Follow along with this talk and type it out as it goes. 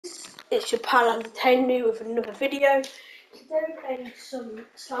It's your pal Entertainment with another video. Today we're playing some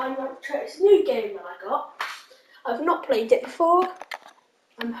Slime Rancher. It's a new game that I got. I've not played it before.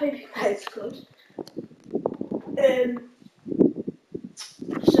 I'm hoping that it's good.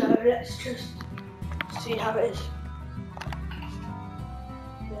 So let's just see how it is.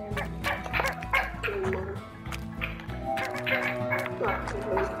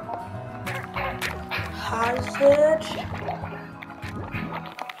 Hazard.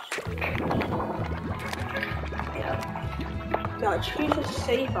 Now choose a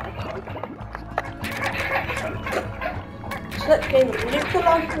save icon. Select game, live the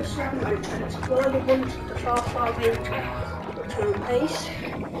life of a Slime Rancher and explore the wonders of the far range at your own pace.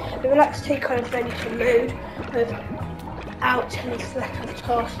 Relax, take on adventure mode without any threat of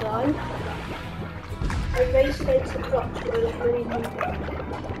tar slime. A race against the clock to eliminate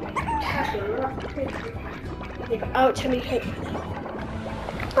without any hate.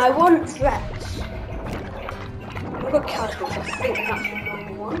 I want threats. I've got casuals, I think that's the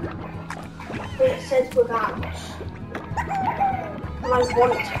number one. But it says without. And I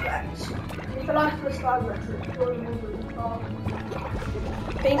want threats. If I like the Slime Rancher, it's going to be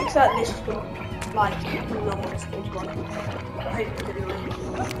I think that this is not like normal stage one. I hope it's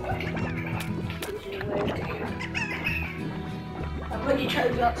I've already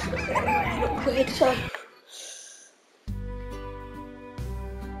chose that to get my head upgrade, so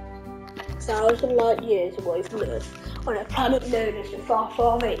 1,000 light years away from Earth, on a planet known as the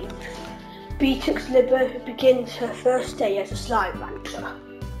Far Range, Beatrix Libber begins her first day as a Slime Rancher.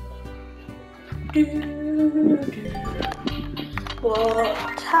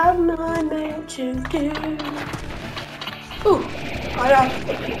 What am I meant to do? Ooh, I have to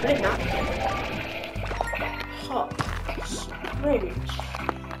put people in that. Hot springs.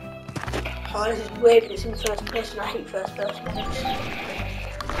 Oh, this is weird, it's in first person. I hate first person.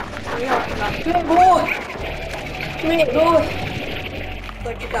 Come here, boy! Come here, boy!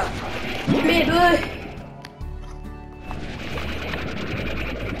 Where'd you go? Come here, boy!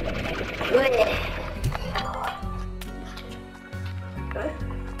 Okay. Oh.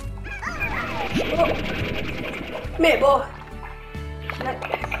 Come here, boy!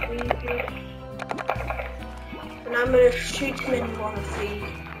 And I'm going to shoot him in one of the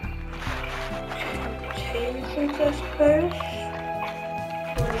chains, I suppose.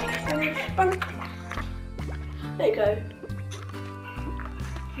 There you go.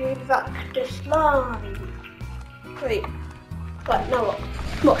 Move back the slime. Wait. Right, now what?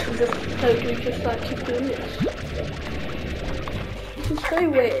 What should we just totally just like keep doing this? This is so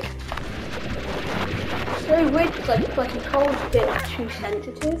weird. It's so weird because like the control's a bit too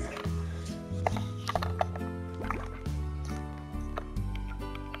sensitive.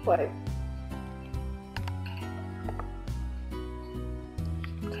 Wait.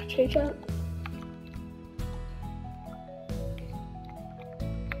 Can I change that?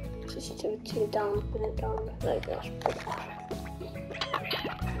 Sensitivity down, put it down. There you go.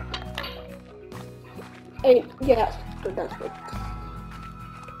 Hey, yeah, that's good, that's good.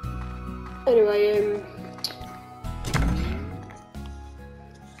 Anyway,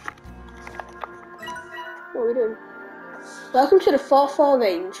 what are we doing? Welcome to the Far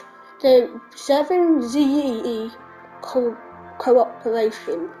Range. The 7ZEE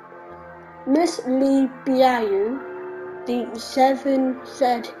Cooperation. Miss Lee Biayu, the 7ZEE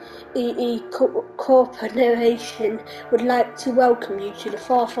Corporation would like to welcome you to the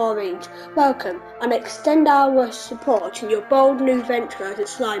Far Range. Welcome, and extend our support to your bold new venture as a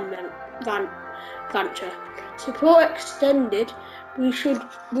Slime Rancher. Support extended.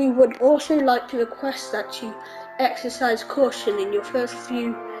 We would also like to request that you exercise caution in your first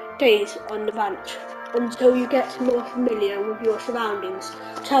few days on the ranch until you get more familiar with your surroundings.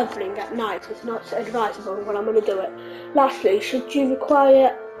 Travelling at night is not advisable, but I'm going to do it. Lastly, should you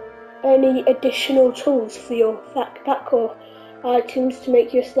require any additional tools for your backpack or items to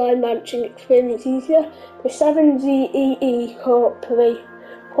make your slime ranching experience easier, the 7ZEE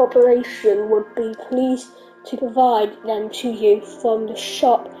Corporation would be pleased to provide them to you from the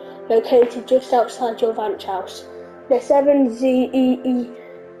shop located just outside your ranch house. The 7ZEE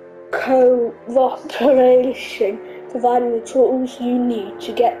Cooperation providing the tools you need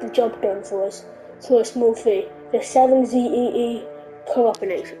to get the job done for us for a small fee. The 7ZEE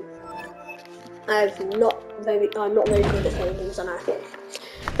Cooperation. I'm not very good at saying things, I know.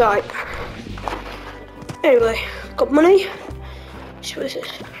 Right. Anyway, got money. So what is this?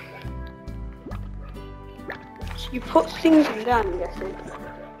 So you put things in down, I'm guessing.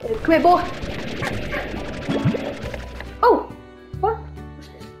 Okay, come here, boy. Oh, what?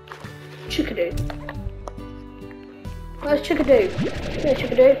 Chickadee. Where's Chickadee? Here,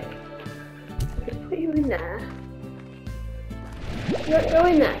 Chickadee. you in there. Go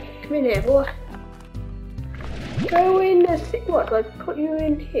in there. Come in here, boy. Go in there. What, do I put you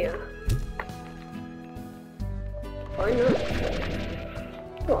in here? Why not?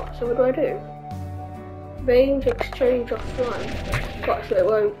 What, so what do I do? Range exchange offline. What, so it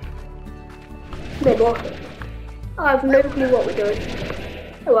won't? No more. I have no clue what we're doing.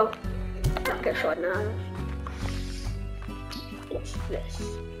 Oh well. I'll get shot now. What's this?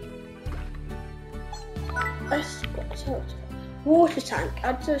 What's that? Water tank.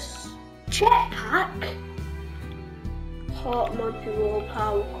 Add this jetpack. Heart module,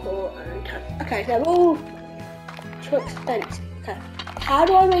 power core, and tank. Okay, they're all too expensive. Okay. How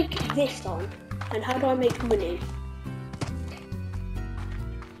do I make this on? And how do I make money?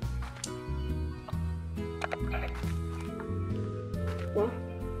 What?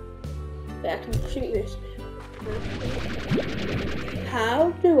 Yeah, I can shoot this.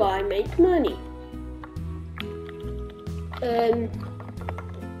 How do I make money?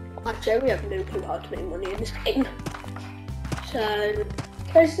 Actually, we have no clue how to make money in this game. So,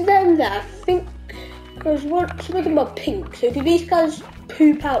 there's them there, I think, because some of them are pink. So do these guys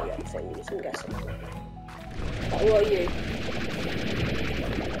poop out them things, I'm guessing? Like, what are you?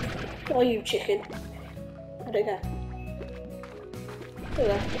 What are you, chicken? I don't care.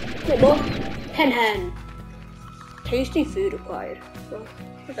 There. Bit more. Hen. Tasty food acquired. Oh,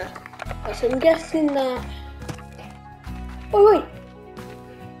 okay. So I'm guessing that. Oh wait.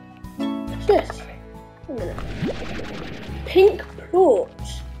 What's this? Wait a minute. Pink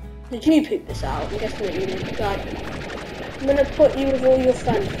plorts. Did you poop this out? I'm guessing that you did. Right. I'm gonna put you with all your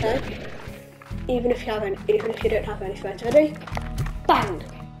friends, okay? Even if you don't have any friends. Ready? Bang.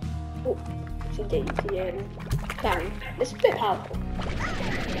 Oh, she did. Bang. It's a bit powerful.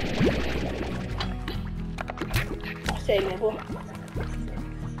 Stay there, boy.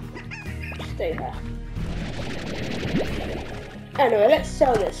 Stay there. Anyway, let's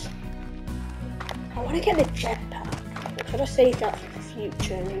sell this. I want to get the jetpack. Should I save that for the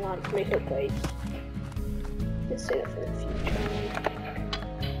future and like make upgrades? Let's save that for the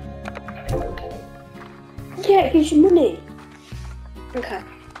future. Yeah, it gives you money. Okay.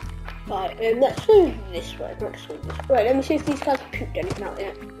 Right, let's go this way, not this way. Right, let me see if these guys have pooped anything out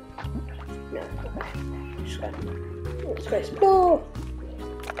yet. No, okay. Let's go explore.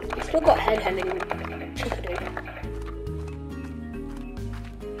 We've still got hen and chickadee.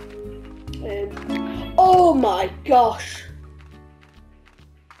 Oh my gosh.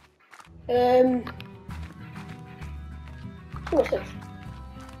 What's this?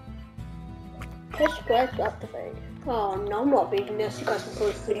 Press square to activate. Oh no, I'm not reading this. You guys can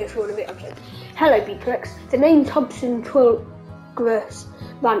pause the video if you want a bit of it. Hello, Beatrix. The name's Hobson Progress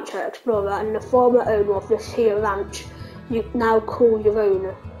Rancher Explorer and the former owner of this here ranch you now call your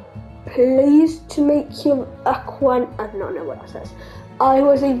owner. Pleased to make your acquaintance. I don't know what that says. I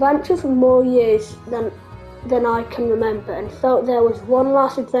was a rancher for more years than I can remember and felt there was one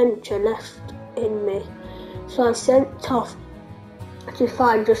last adventure left in me. So I set off to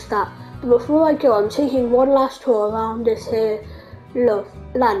find just that. But before I go, I'm taking one last tour around this here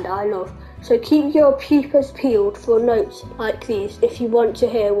land I love. So keep your peepers peeled for notes like these if you want to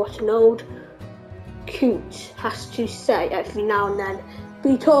hear what an old coot has to say every now and then.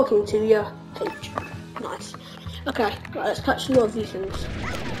 Be talking to your page. Nice. Okay, right, let's catch some more of these things.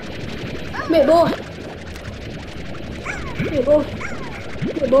 Come here, boy. Come here, boy.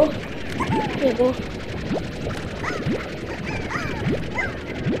 Come here, boy. Come here, boy.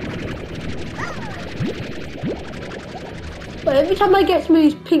 But every time I get some of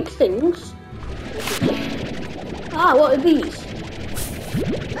these pink things. Ah, what are these?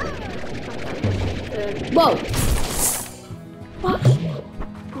 Whoa! What?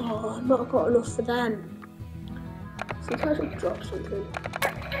 Oh, I've not got enough for them. I think I should drop something.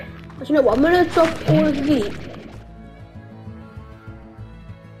 But you know what? I'm gonna drop all of these.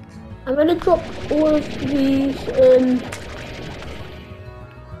 I'm gonna drop all of these. I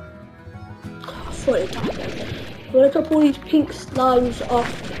thought it died then. I'm gonna drop all these pink slimes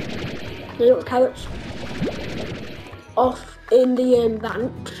off. The little carrots off in the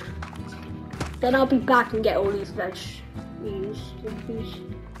ranch. Then I'll be back and get all these veg. Let's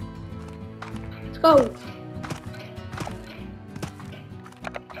go.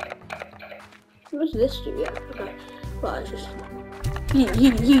 What does this do yet? Okay. Right, it's just I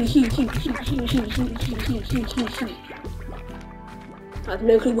have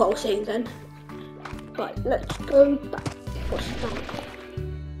no clue what I was saying then. Right, let's go back. What's that?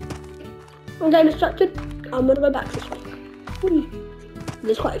 I'm getting distracted. I'm gonna go back this way.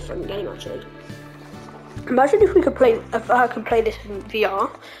 It's quite a fun game actually. Imagine if we could play, if I could play this in VR.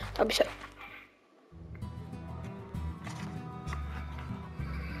 That'd be so.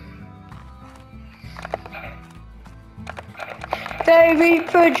 baby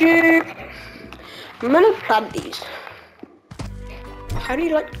for you. I'm gonna plant these. How do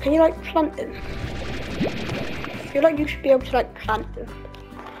you can you plant them? I feel like you should be able to plant them.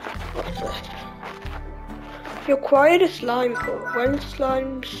 What's this? You acquired a slime port. When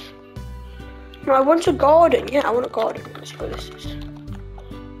slimes? No, I want a garden. Yeah, I want a garden. That's what this is.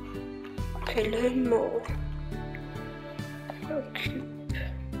 Okay, learn more. Okay.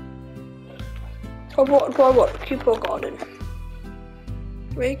 Oh, what do I want? Cube or garden?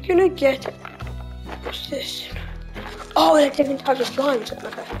 We're gonna get. What's this? Oh, they're different types of slimes.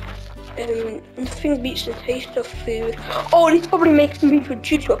 Okay. Nothing beats the taste of food. Oh, this probably makes me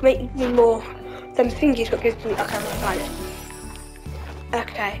produce what makes me more than thingies. What gives me? Okay, I'm gonna find it.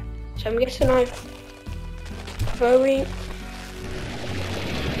 Okay, so I'm guessing I'm throwing.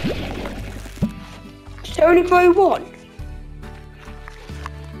 Does it only grow one?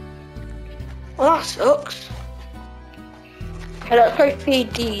 Well, that sucks. Okay, let's go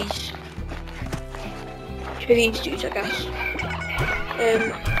feed these. To these dudes, I guess.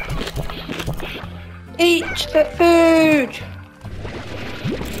 Eat the food!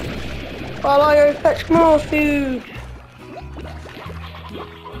 While I go fetch more food.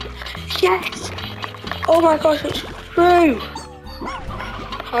 Yes! Oh my gosh, it's true!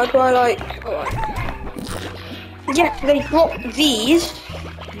 How do I yes, they drop these.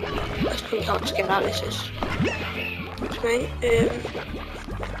 Let's pretty hard to get out this is. Okay,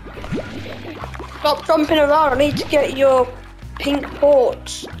 stop jumping around, I need to get your pink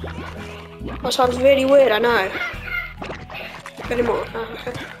ports. That sounds really weird, I know. Any more? Oh,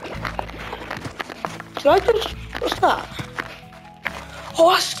 okay. Did I just, what's that?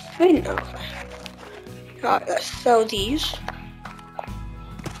 Oh, that's flint, okay. Right, let's sell these.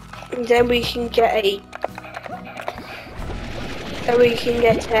 And then we can get a, the way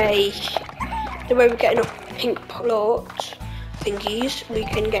we get enough pink plot thingies, we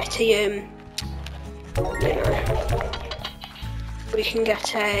can get a, we can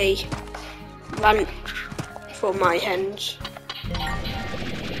get a ranch for my hens.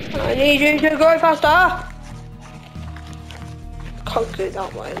 I need you to go faster! Can't go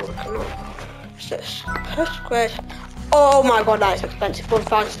that way, look, I know. What's this? Per square. Oh my god, that is expensive.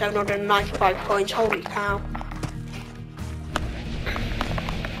 1,795 coins, holy cow.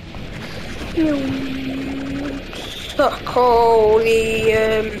 Suck all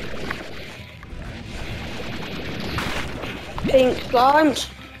the pink slimes.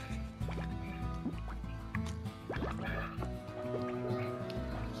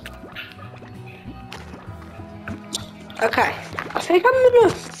 Okay, I think I'm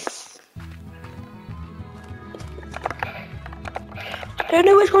gonna. I don't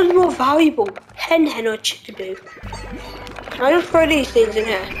know which one's more valuable, hen or chickadee. Can I just throw these things in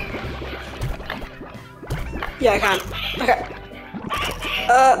here? Yeah, I can. Okay.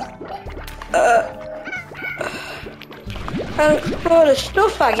 Thanks for the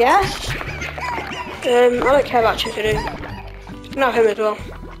stuff, I guess. I don't care about chickadee. You can have him as well.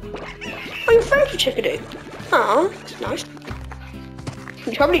 Oh, you're friends with chickadee? Oh, that's nice.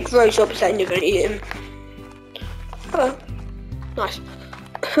 He probably grows up saying you're gonna eat him. Hello. Nice.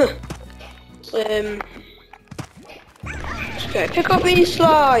 Okay, pick up these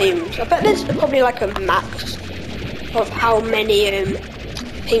slimes. I bet there's probably like a max of how many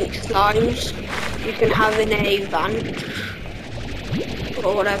pink slimes you can have in a van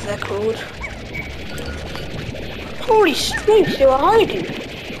or whatever they're called. Holy smokes, they were hiding.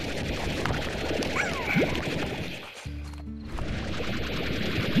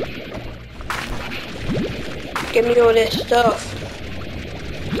 Give me all this stuff.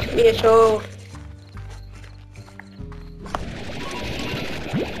 Give me it all.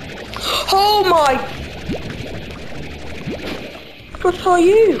 Oh my! What are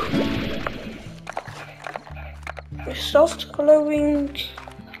you? A soft glowing.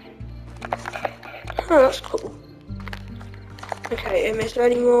 Oh, that's cool. Okay, is there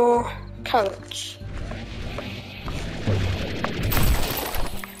any more carrots?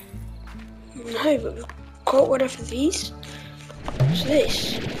 No, but we've got whatever these. What's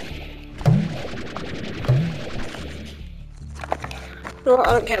this? No, I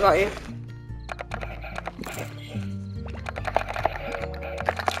don't care about you.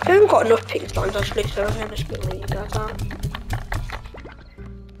 I haven't got enough pink slimes actually, so I'm gonna split where you guys are.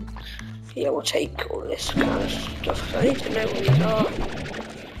 Yeah, we'll take all this kind of stuff, so I need to know what these are.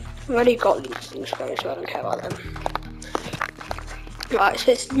 I've already got these things going, so I don't care about them. Right,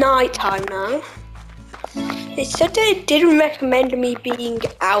 so it's night time now. It said that it didn't recommend me being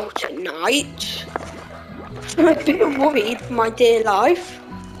out at night. I'm a bit worried for my dear life.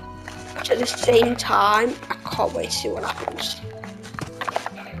 But at the same time, I can't wait to see what happens.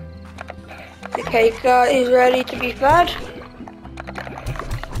 The cake is ready to be fed.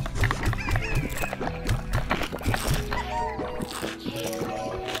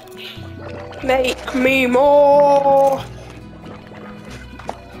 Make me more.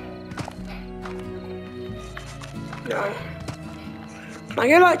 No. Am I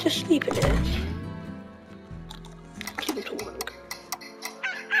gonna like to sleep in it? Keep it to work.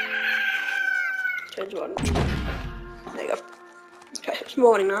 Turns on. There you go. Okay, it's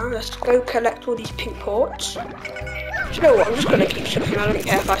morning now. Let's go collect all these pink ports. Do you know what? I'm just gonna keep sucking. I don't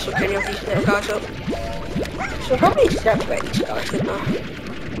care if I suck any of these little guys up. So I'll probably separate these guys, shouldn't I?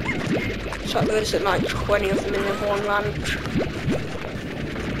 So there's like 20 of them in the one ranch.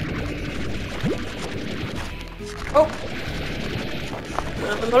 Oh!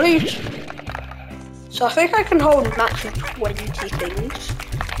 One of them are loose. So I think I can hold a max of 20 things.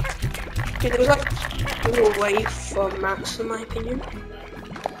 It was like 2 away from max in my opinion.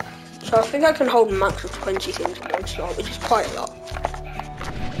 So I think I can hold a max of 20 things in one slot, which is quite a lot.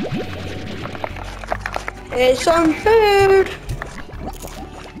 Here's some food!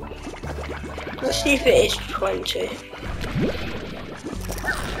 Let's see if it is 20.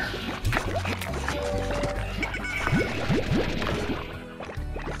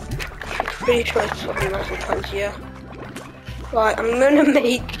 Pretty sure it's something less than 20, yeah. Right, I'm gonna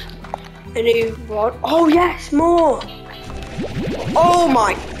make a new one. Oh yes, more! Oh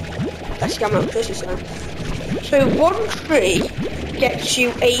my! Let's see how much this is now. So 1 tree gets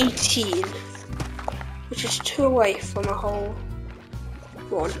you 18, which is 2 away from a whole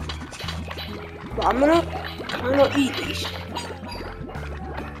 1. But I'm gonna, can I not eat these?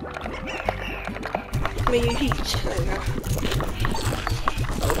 May you eat? There we go.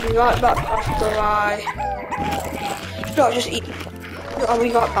 I'll be right back after no, just eat. No, I'll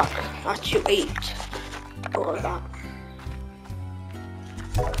be right back after you eat all of that.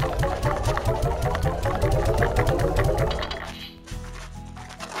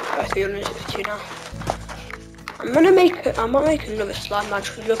 I feel 352 now. I might make another slime match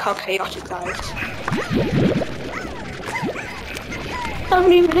because look how chaotic that is. I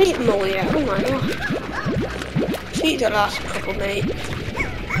haven't even eaten them all yet, oh my god. Let's eat the last couple, mate.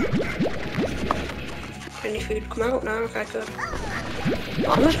 Any food come out now? Okay, good.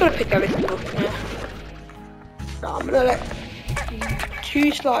 Oh, I'm just gonna pick everything up here. No, I'm gonna let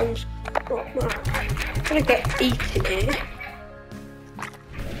 2 slimes. Oh, I'm gonna get eaten here.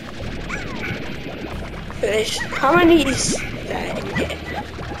 How many is there in here?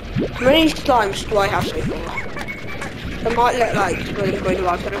 How many slimes do I have so far? I might let like going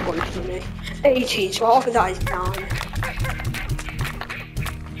around, I don't want too many. 18, so half of that is 9.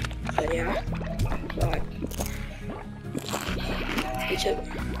 So yeah. Right. It's it.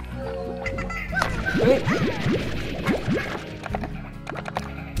 Right.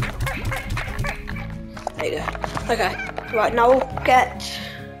 There you go. Okay. Right, now we'll get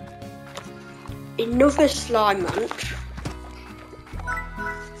another slime munch.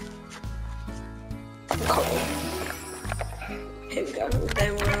 Coal. Here we go.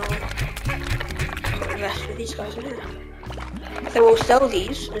 Then we'll put the rest of these guys in here. Then we'll sell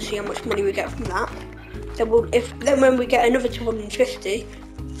these and see how much money we get from that. Then when we get another 250,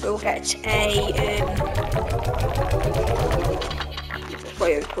 we'll get a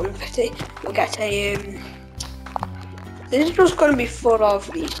wait, 250. We'll get a this is just going to be full of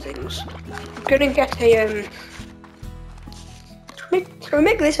these things. I'm going to get a to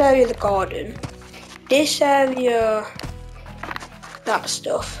make this area the garden, this area that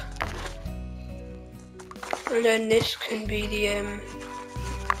stuff, and then this can be the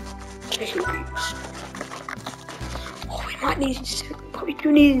chicken coops. Oh, we might need probably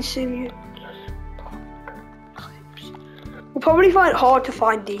do need cereal. We'll probably find it hard to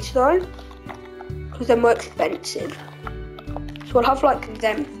find these though, because they're more expensive. So we'll have like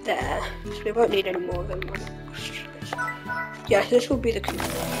them there, so we won't need any more of them. Yeah, so this will be the coop.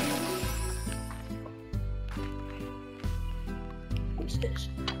 What's this?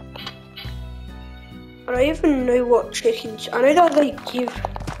 I don't even know what chickens. I know that they give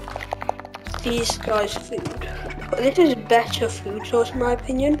these guys food, but this is better food source in my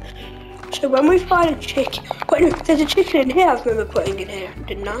opinion. So when we find a chicken, wait, no, there's a chicken in here. I remember putting in here,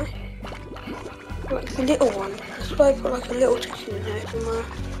 didn't I? Like the little one. That's why I put like a little chicken in here somewhere.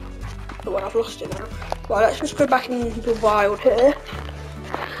 But well, I've lost it now. Well, let's just go back in the wild here.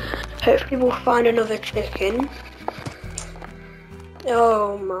 Hopefully we'll find another chicken.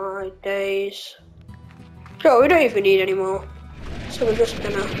 Oh my days. So we don't even need any more. So we're just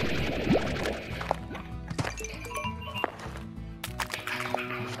gonna...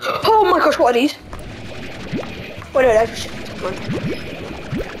 Oh my gosh, what are these? Oh no, that's just one.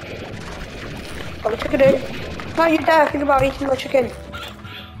 Got my chicken in. No, you dare think about eating my chicken.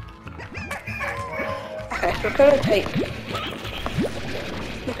 Okay, so we're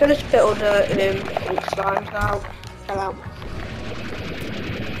gonna spit all the slimes out. Hell out.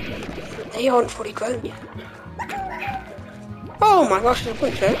 They aren't fully grown yet. Oh my gosh, there's a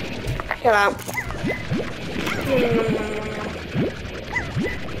bunch there. Get out.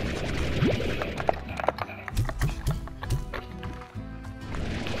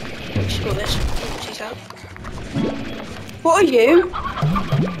 Score this. She's out. What are you?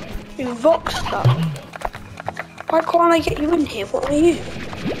 You Voxstar. Why can't I get you in here? What are you?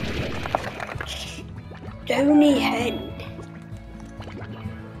 Stony hen.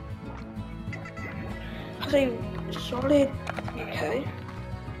 Has a solid. Okay.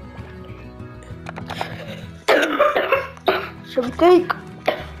 So we take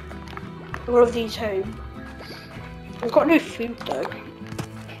all of these home. I've got no food though.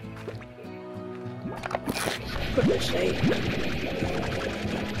 For goodness sake.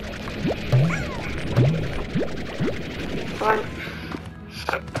 Fine.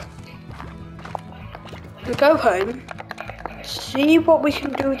 We go home, see what we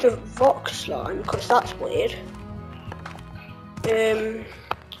can do with the Vox slime, because that's weird. Yeah.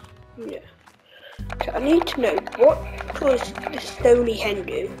 Okay, I need to know what does the stony hen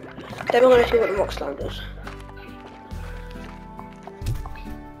do. Then we're going to see what the Vox slime does.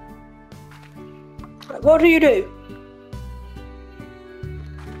 Right, what do you do?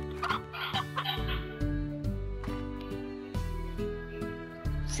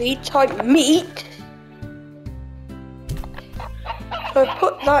 Feed type meat. So I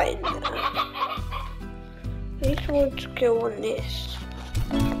put that in there. These ones go on this.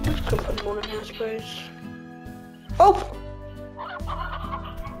 Just gonna put them on in there, I suppose. Oh!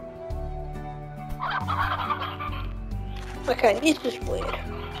 Okay, this is weird.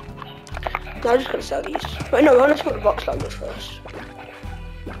 No, I'm just gonna sell these. Wait, no, let's put the Vox slime first.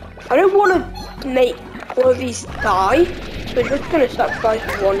 I don't want to make all of these die, so we're just gonna sacrifice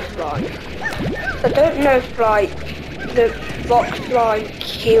one slime. I don't know if like the Vox slime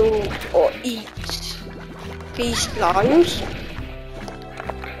kills or eats these slimes.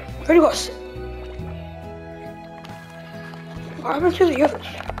 I've already got. What happened to the others?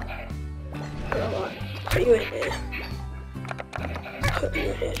 Alright, put you in here. Put you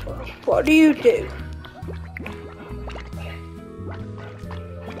in here as well. What do you do?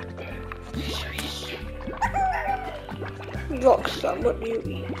 Vox slime, what do you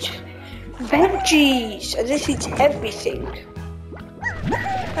eat? Veggies! And this eats everything.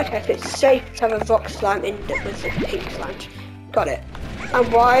 Okay, so it's safe to have a Vox slime in with the pink slimes. Got it.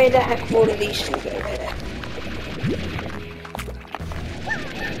 And why the heck are all of these things over here?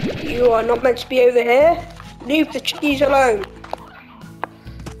 You are not meant to be over here. Leave the chickies alone.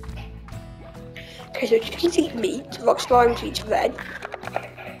 Okay, so chickies eat meat, Vox slimes eat veg.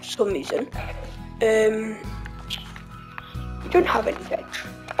 For some reason. We don't have any veg.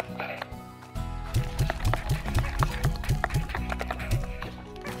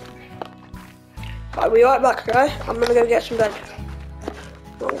 I'll be right back, okay? I'm gonna go get some veg.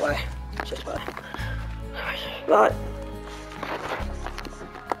 Wrong way. It's this way. Right.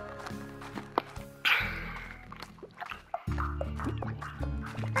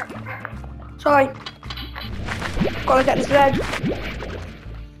 Sorry. Gotta get this veg.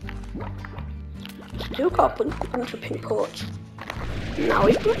 Still got a bunch of pink quartz. Now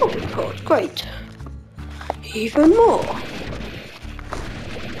we've got more pink quartz. Great. Even more.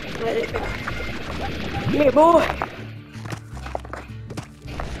 Let it go. Here, boy.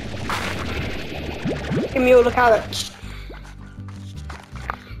 Give me all the carrots.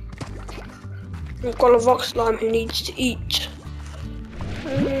 We've got a Vox slime who needs to eat.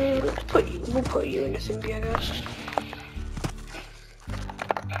 We'll put you in the thingy, I guess.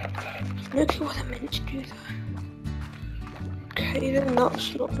 No clue what I meant to do though. Okay, then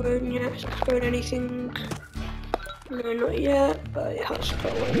that's not grown yet. It's not grown anything. No, not yet, but it has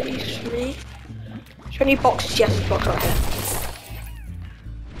got one of these for me. Is there any boxes? Yes, there's a box right here.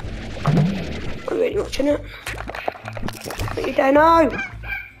 I'm really watching it. But you don't know.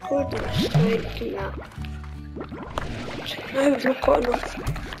 Goodness sake, give me that. No, we've not got enough.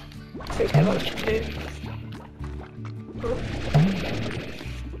 Okay, what to do?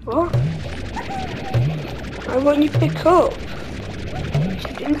 What? Why won't you pick up? It's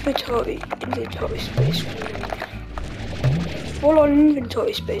inventory space for me. Full on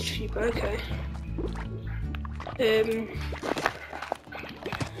inventory space for you, but okay.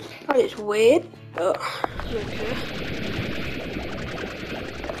 That is weird, but okay.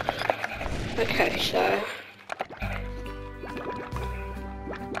 Okay, so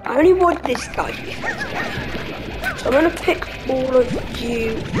I only want this guy to be first. So I'm going to pick all of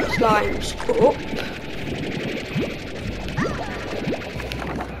you slimes up.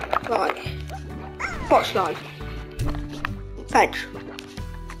 Right. What slime? Veg.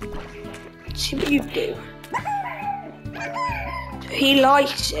 See what you do. So he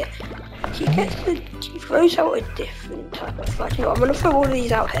likes it. He throws out a different type of fudge. I'm going to throw all of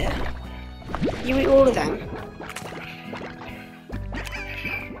these out here. You eat all of them.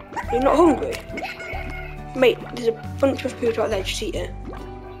 You're not hungry? Mate, there's a bunch of food right there, just eat it.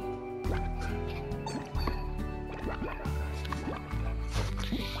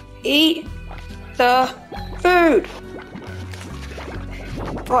 Eat the food!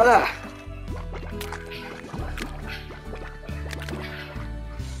 Right there.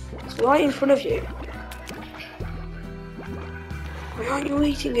 It's right in front of you. Why aren't you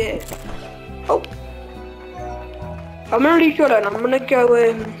eating it? Oh. I'm gonna leave you alone. I'm gonna go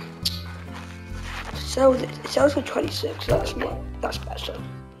sell this. It sells for 26, so that's better.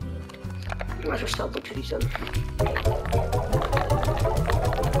 Let's just sell the trees then.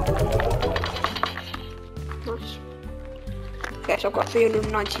 Nice. Okay, so I've got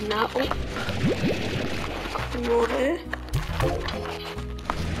 319 now. Oh. Couple more here.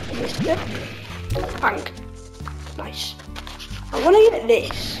 Missed it. Bang. Nice. I wanna get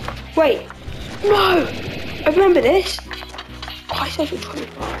this. Wait. No! I remember this. Oh, I said for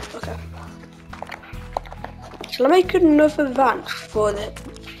 25. Okay. Shall I make another van for the...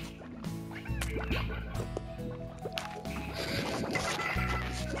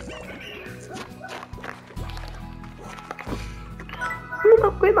 I'm gonna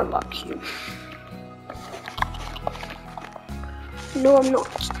upgrade my vacuum. No, I'm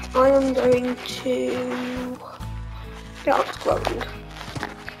not. I am going to get out of growing.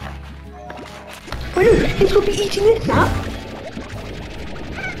 Oh no, he's gonna be eating this now.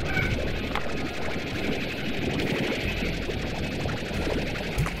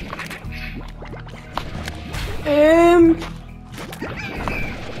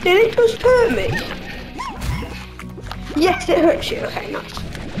 Did it just hurt me? Yes, it hurts you. Okay, nice.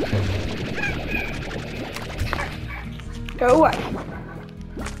 Go away.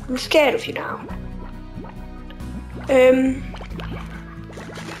 I'm scared of you now. Oh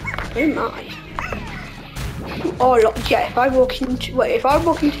my. Oh look, yeah, if I walk into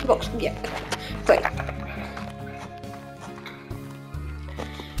the box, yeah. Wait.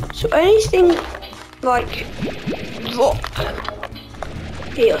 So anything like rock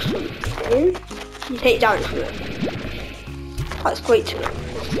here or something, you take down from it. That's great to know.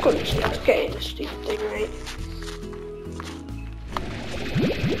 Let's get in this stupid thing, right?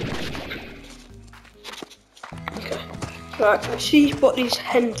 Okay. Right, let's see what these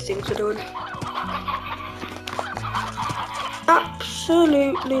hen things are doing.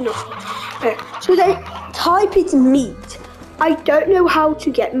 Absolutely nothing. Okay, so they type it's meat. I don't know how to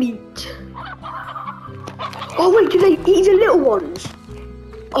get meat. Oh wait, do they eat the little ones?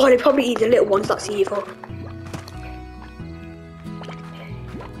 Oh, they probably eat the little ones, that's evil.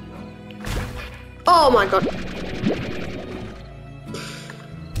 Oh my god.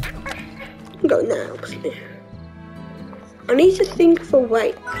 I'm going there, obviously. I need to think of a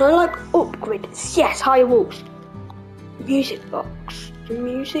way. Can I like upgrade this? Yes, higher walls. Music box. The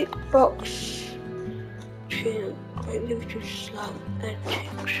music box. Slam and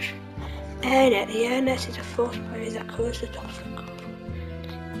chicks. And at the end, this is a force player that covers the top of the cup.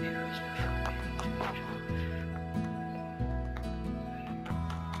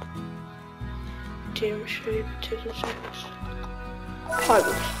 Dim shape to the surface.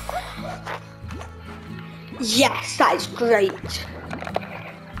 Pirates. Yes, that is great.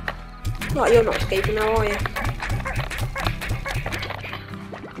 Right, you're not escaping now, are you?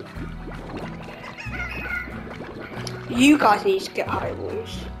 You guys need to get high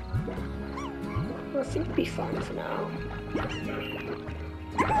walls. I think it'll be fine for now.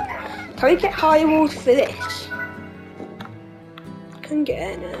 Can we get high walls for this? I can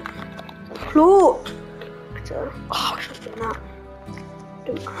get in it. Plot! Oh, I should have done that.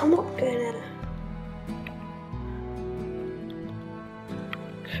 I'm not getting in it.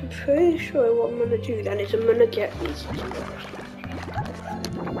 I'm pretty sure what I'm gonna do then is I'm gonna get these.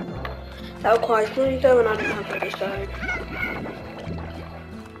 That requires money though, and I don't have any stone.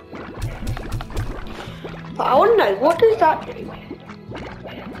 But I wanna know, what does that do?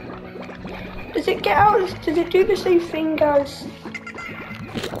 Does it get out? Does it do the same thing as?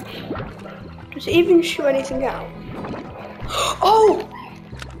 Does it even shoot anything out? Oh!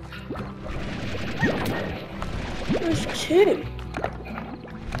 There's two.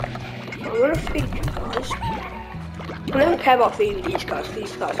 I'm gonna feed you guys. I don't care about feeding these guys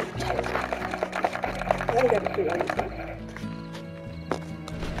are terrible. They don't do anything.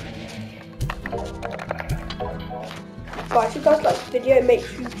 Guys, if you guys like the video, make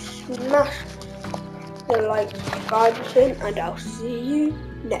sure you smash the like button, and I'll see you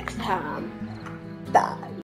next time. Bye.